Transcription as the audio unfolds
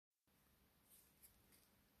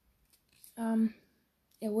Um,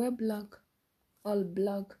 a weblog or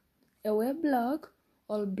blog. A weblog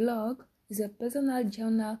or blog is a personal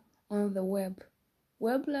journal on the web.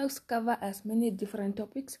 Weblogs cover as many different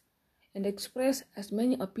topics and express as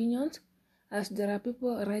many opinions as there are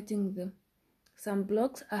people writing them. Some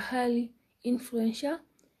blogs are highly influential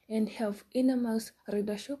and have enormous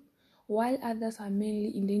readership, while others are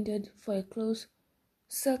mainly intended for a close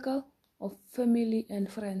circle of family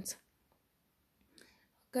and friends.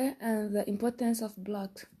 Okay, and the importance of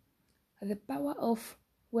blogs. The power of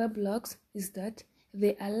weblogs is that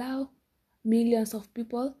they allow millions of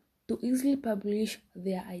people to easily publish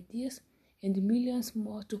their ideas and millions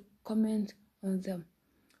more to comment on them.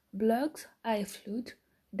 Blogs are a fluid,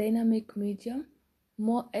 dynamic medium,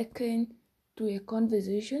 more akin to a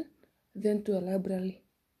conversation than to a library,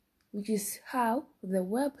 which is how the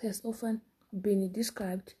web has often been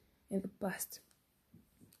described in the past.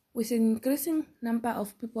 With an increasing number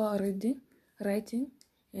of people reading, writing,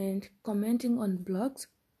 and commenting on blogs,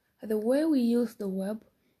 the way we use the web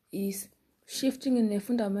is shifting in a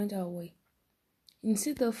fundamental way.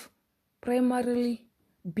 Instead of primarily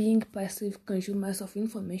being passive consumers of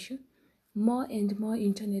information, more and more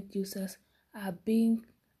internet users are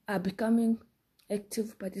becoming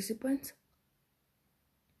active participants.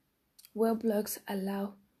 Weblogs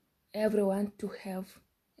allow everyone to have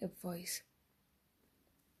a voice.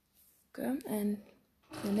 Okay, and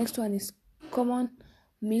the next one is common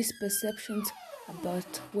misperceptions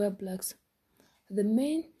about weblogs. The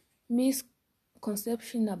main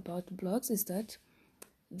misconception about blogs is that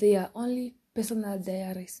they are only personal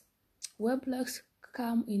diaries. Weblogs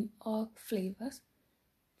come in all flavors,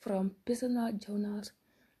 from personal journals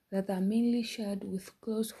that are mainly shared with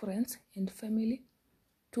close friends and family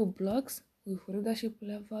to blogs with readership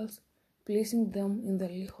levels, placing them in the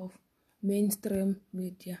league of mainstream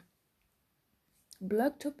media.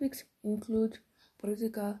 Blog topics include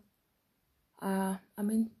political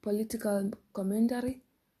commentary,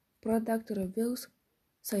 product reviews,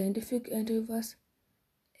 scientific endeavors,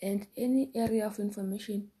 and any area of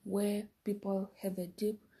information where people have a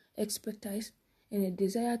deep expertise and a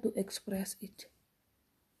desire to express it.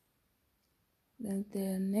 Then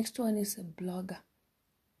the next one is a blogger.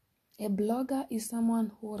 A blogger is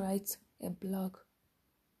someone who writes a blog.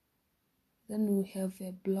 Then we have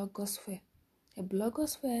a blogosphere. A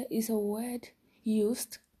blogosphere is a word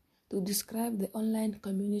used to describe the online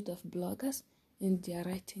community of bloggers and their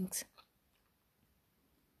writings.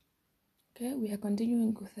 Okay, we are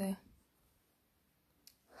continuing with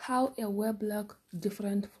how a weblog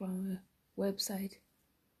different from a website.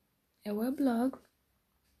 A weblog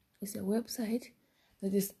is a website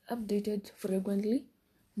that is updated frequently,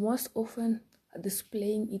 most often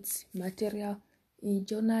displaying its material in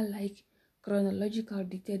journal-like chronological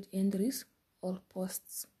detailed entries or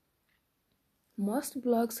posts. Most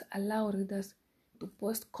blogs allow readers to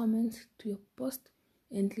post comments to your post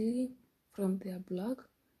and link from their blog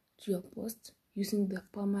to your post using the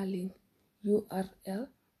permalink URL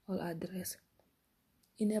or address.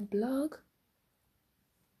 In a blog,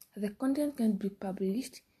 the content can be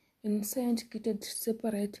published and syndicated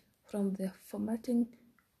separate from the formatting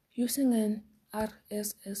using an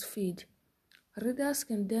RSS feed. Readers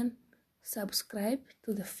can then subscribe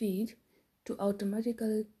to the feed to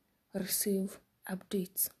automatically receive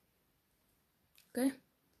updates. Okay,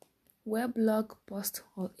 weblog post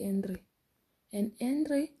or entry. An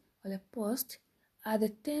entry or a post are the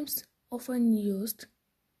terms often used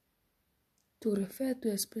to refer to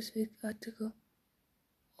a specific article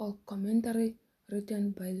or commentary written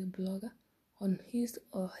by the blogger on his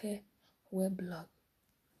or her weblog.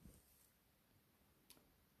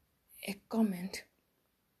 A comment.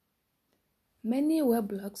 Many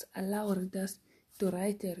weblogs allow readers to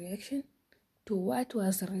write a reaction to what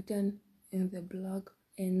was written in the blog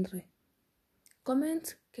entry.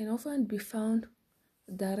 Comments can often be found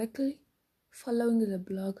directly following the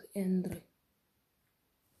blog entry.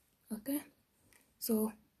 Okay,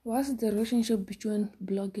 so what's the relationship between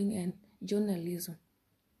blogging and journalism?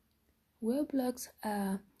 Weblogs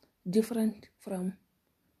are different from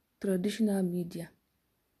traditional media.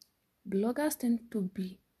 Bloggers tend to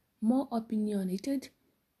be more opinionated,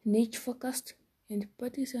 niche-focused, and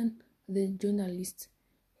partisan than journalists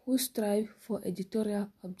who strive for editorial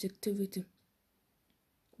objectivity.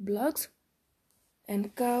 Blogs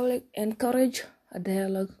encourage a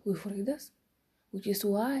dialogue with readers, which is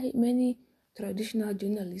why many traditional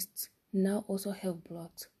journalists now also have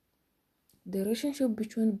blogs. The relationship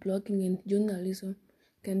between blogging and journalism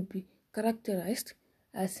can be characterized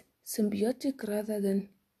as symbiotic rather than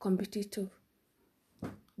competitive.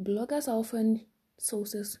 Bloggers are often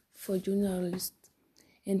sources for journalists,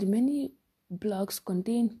 and many blogs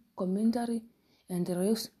contain commentary and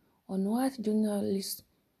reviews on what journalists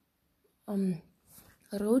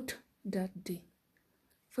wrote that day.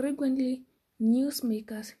 Frequently,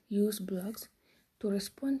 newsmakers use blogs to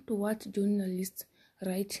respond to what journalists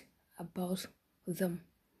write about them.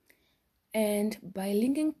 And by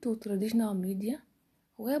linking to traditional media,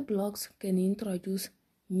 where blogs can introduce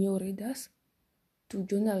new readers to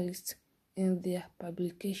journalists and their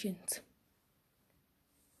publications.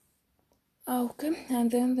 Okay, and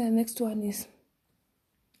then the next one is,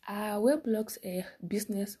 are weblogs a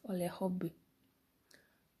business or a hobby?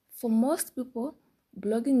 For most people,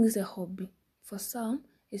 blogging is a hobby. For some,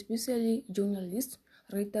 especially journalists,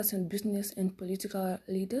 writers, and business and political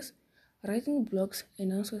leaders, writing blogs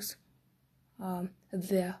announces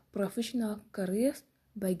their professional careers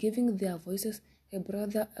by giving their voices a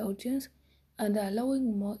broader audience and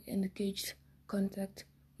allowing more engaged contact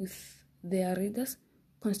with their readers,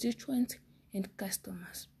 constituents, and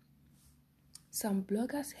customers. Some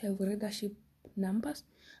bloggers have readership numbers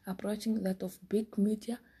approaching that of big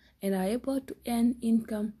media and are able to earn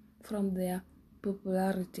income from their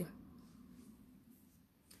popularity.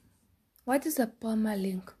 What is a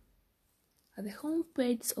permalink? The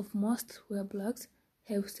homepages of most weblogs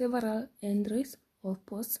have several entries or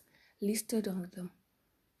posts listed on them.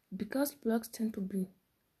 Because blogs tend to be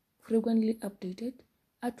frequently updated,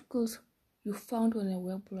 articles you found on a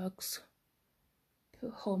weblog's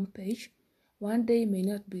homepage one day may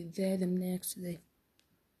not be there the next day.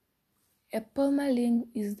 A permalink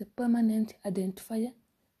is the permanent identifier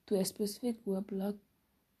to a specific weblog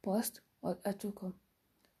post or article.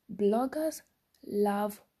 Bloggers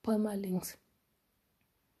love permalinks,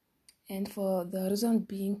 and for the reason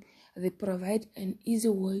being, they provide an easy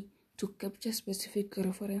way to capture specific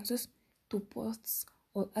references to posts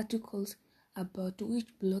or articles about which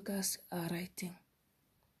bloggers are writing.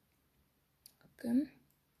 Okay,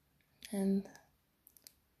 and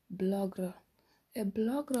blog roll. A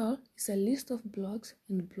blog roll is a list of blogs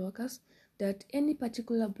and bloggers that any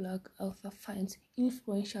particular blog author finds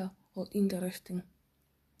influential or interesting.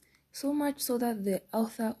 So much so that the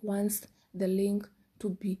author wants the link to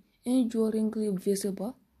be enduringly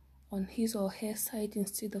visible on his or her site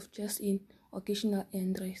instead of just in occasional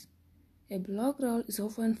entries. A blog roll is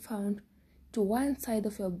often found to one side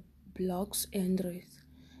of a blog's entries,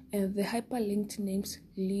 and the hyperlinked names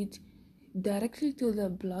lead directly to the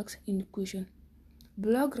blogs in question.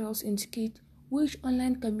 Blog rolls indicate which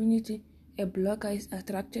online community a blogger is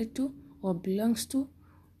attracted to or belongs to,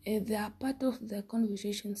 and they are part of the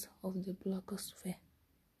conversations of the blogosphere.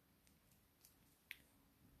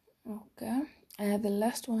 Okay, and the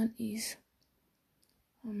last one is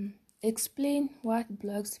explain what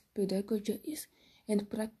blogs pedagogy is and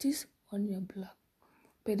practice on your blog.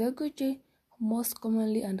 Pedagogy, most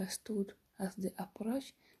commonly understood as the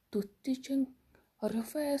approach to teaching,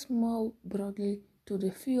 refers more broadly to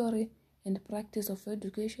the theory and practice of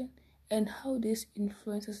education and how this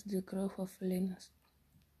influences the growth of learners.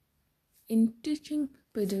 In teaching,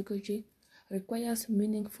 pedagogy requires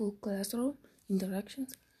meaningful classroom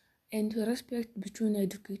interactions and respect between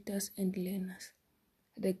educators and learners.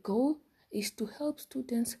 The goal is to help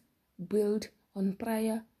students build on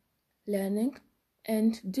prior learning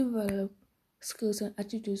and develop skills and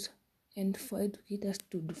attitudes, and for educators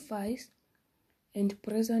to devise and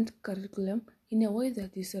present curriculum in a way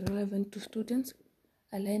that is relevant to students,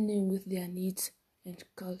 aligning with their needs and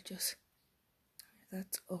cultures.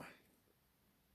 That's all.